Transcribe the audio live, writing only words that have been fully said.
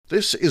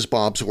This is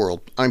Bob's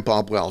World. I'm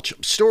Bob Welch.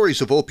 Stories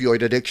of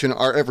opioid addiction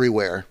are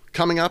everywhere.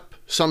 Coming up,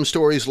 some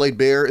stories laid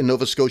bare in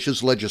Nova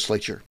Scotia's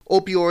legislature.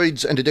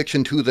 Opioids and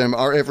addiction to them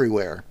are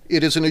everywhere.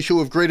 It is an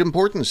issue of great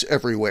importance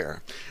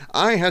everywhere.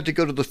 I had to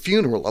go to the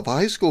funeral of a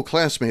high school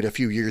classmate a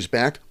few years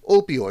back.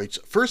 Opioids,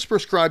 first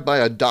prescribed by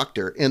a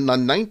doctor in the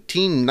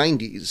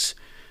 1990s,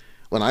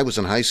 when I was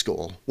in high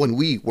school, when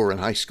we were in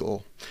high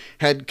school,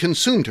 had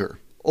consumed her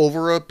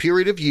over a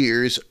period of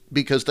years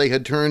because they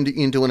had turned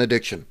into an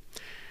addiction.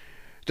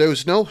 There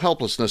was no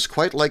helplessness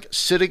quite like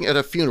sitting at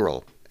a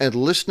funeral and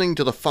listening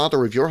to the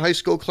father of your high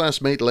school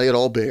classmate lay it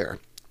all bare.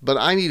 But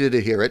I needed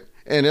to hear it,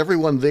 and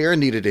everyone there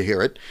needed to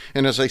hear it,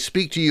 and as I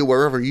speak to you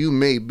wherever you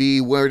may be,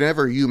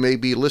 wherever you may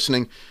be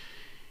listening,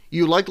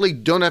 you likely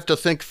don't have to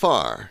think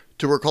far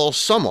to recall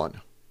someone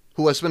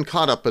who has been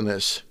caught up in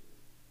this,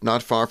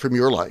 not far from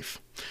your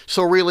life.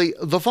 So really,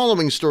 the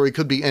following story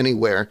could be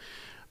anywhere,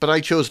 but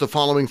I chose the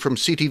following from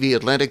CTV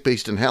Atlantic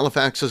based in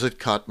Halifax as it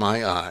caught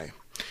my eye.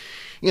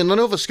 In the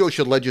Nova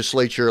Scotia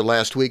legislature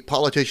last week,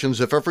 politicians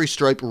of every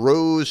stripe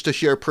rose to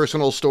share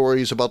personal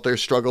stories about their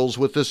struggles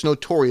with this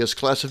notorious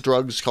class of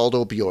drugs called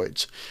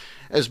opioids.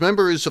 As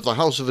members of the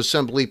House of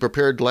Assembly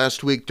prepared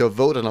last week to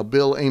vote on a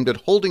bill aimed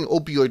at holding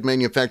opioid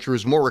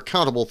manufacturers more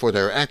accountable for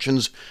their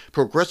actions,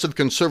 progressive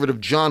conservative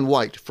John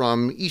White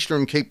from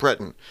Eastern Cape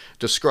Breton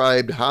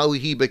described how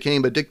he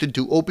became addicted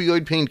to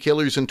opioid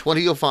painkillers in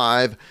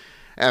 2005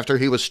 after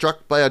he was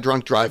struck by a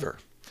drunk driver.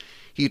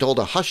 He told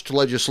a hushed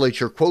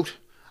legislature, quote,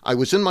 "I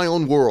was in my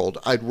own world.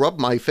 I'd rub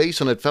my face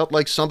and it felt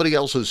like somebody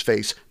else's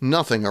face.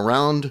 Nothing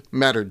around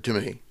mattered to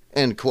me."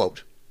 End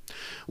quote.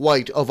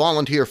 White, a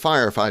volunteer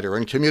firefighter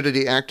and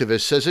community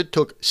activist, says it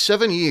took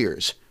 7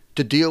 years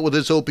to deal with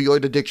his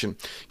opioid addiction.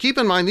 Keep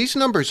in mind, these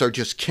numbers are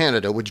just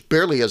Canada, which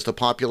barely has the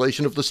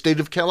population of the state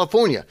of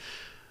California.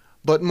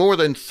 But more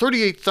than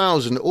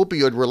 38,000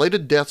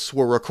 opioid-related deaths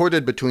were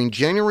recorded between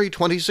January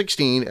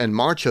 2016 and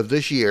March of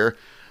this year,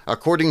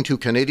 according to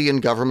Canadian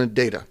government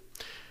data.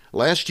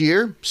 Last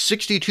year,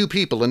 62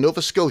 people in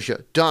Nova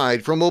Scotia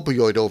died from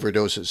opioid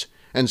overdoses,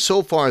 and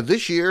so far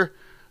this year,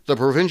 the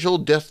provincial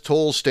death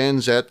toll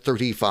stands at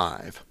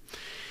 35.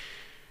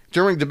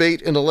 During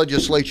debate in the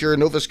legislature,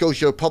 Nova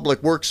Scotia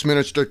Public Works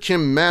Minister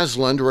Kim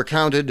Masland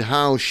recounted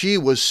how she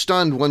was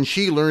stunned when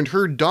she learned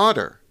her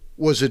daughter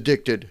was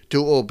addicted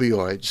to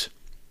opioids.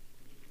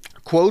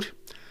 Quote,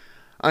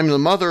 "I'm the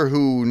mother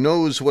who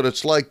knows what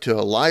it's like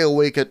to lie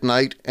awake at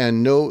night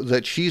and know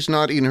that she's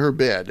not in her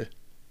bed,"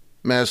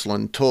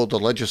 Masland told the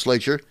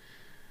legislature.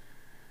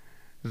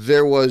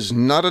 "There was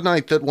not a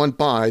night that went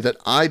by that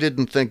I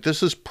didn't think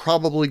this is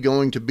probably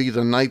going to be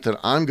the night that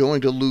I'm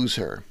going to lose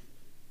her."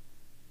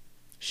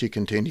 She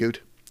continued,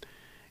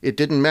 "It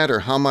didn't matter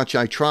how much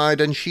I tried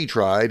and she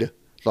tried.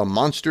 The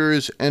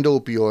monsters and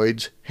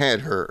opioids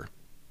had her."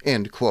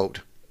 End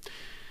quote.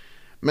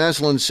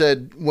 Masland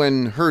said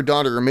when her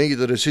daughter made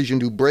the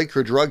decision to break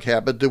her drug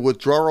habit, the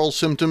withdrawal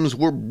symptoms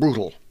were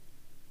brutal.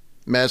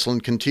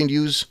 Masland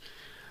continues,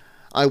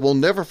 "I will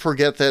never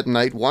forget that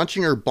night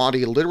watching her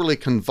body literally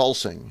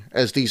convulsing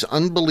as these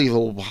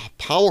unbelievable,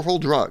 powerful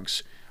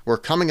drugs were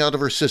coming out of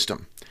her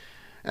system,"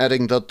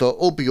 adding that the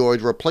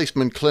opioid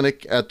replacement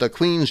clinic at the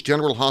Queen's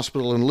General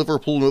Hospital in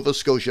Liverpool, Nova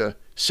Scotia,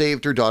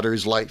 saved her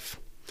daughter's life.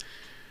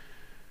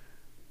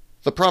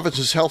 The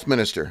province's health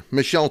minister,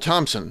 Michelle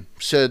Thompson,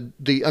 said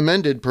the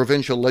amended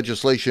provincial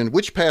legislation,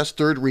 which passed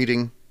third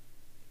reading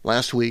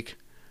last week,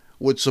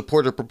 would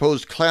support a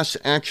proposed class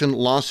action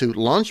lawsuit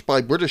launched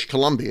by British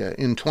Columbia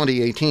in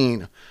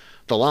 2018.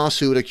 The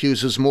lawsuit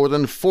accuses more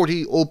than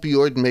 40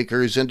 opioid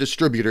makers and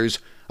distributors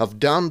of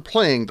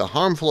downplaying the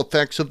harmful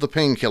effects of the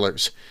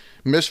painkillers,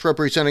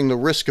 misrepresenting the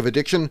risk of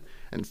addiction,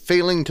 and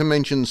failing to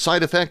mention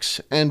side effects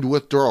and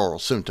withdrawal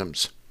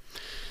symptoms.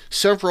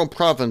 Several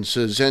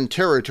provinces and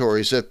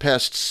territories have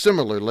passed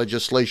similar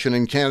legislation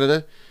in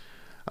Canada.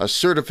 A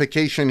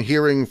certification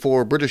hearing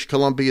for British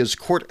Columbia's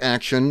court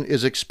action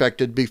is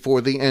expected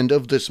before the end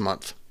of this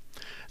month.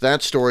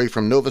 That story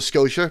from Nova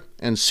Scotia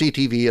and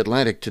CTV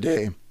Atlantic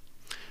today.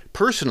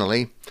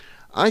 Personally,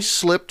 I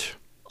slipped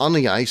on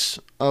the ice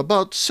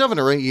about 7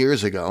 or 8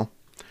 years ago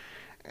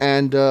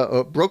and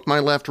broke my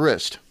left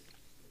wrist.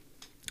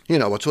 You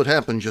know, it's what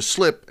happens. You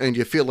slip and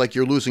you feel like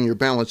you're losing your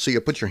balance, so you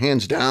put your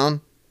hands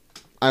down.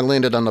 I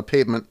landed on the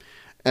pavement,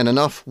 and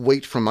enough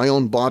weight from my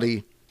own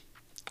body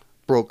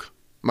broke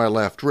my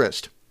left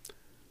wrist.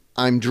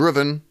 I'm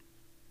driven,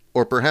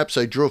 or perhaps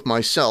I drove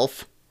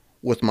myself,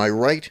 with my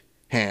right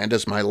hand,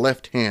 as my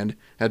left hand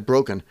had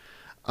broken.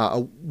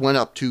 Went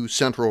up to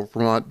Central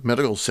Vermont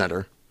Medical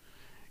Center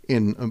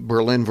in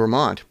Berlin,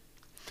 Vermont.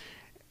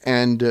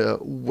 And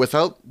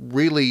without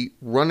really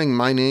running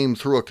my name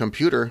through a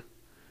computer,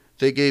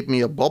 they gave me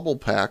a bubble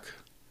pack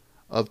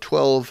of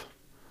 12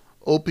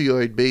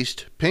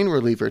 opioid-based pain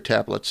reliever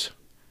tablets.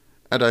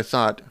 And I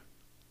thought,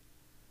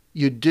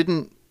 you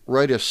didn't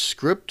write a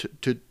script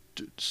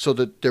so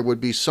that there would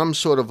be some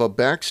sort of a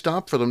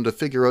backstop for them to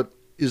figure out,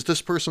 is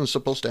this person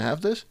supposed to have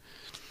this?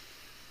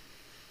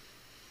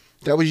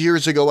 That was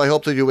years ago. I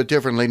hope they do it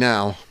differently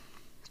now.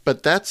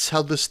 But that's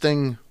how this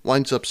thing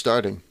winds up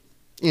starting.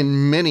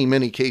 in many,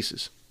 many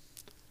cases,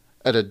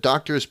 at a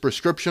doctor's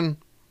prescription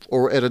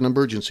or at an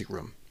emergency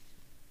room.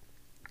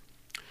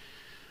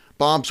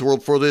 Bob's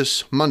World for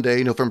this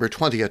Monday, November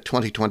 20th,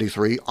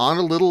 2023. On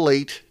a little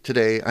late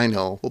today, I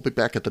know. We'll be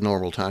back at the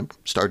normal time,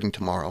 starting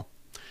tomorrow.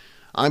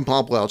 I'm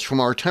Bob Welch from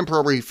our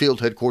temporary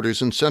field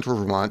headquarters in Central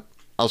Vermont.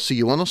 I'll see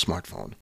you on the smartphone.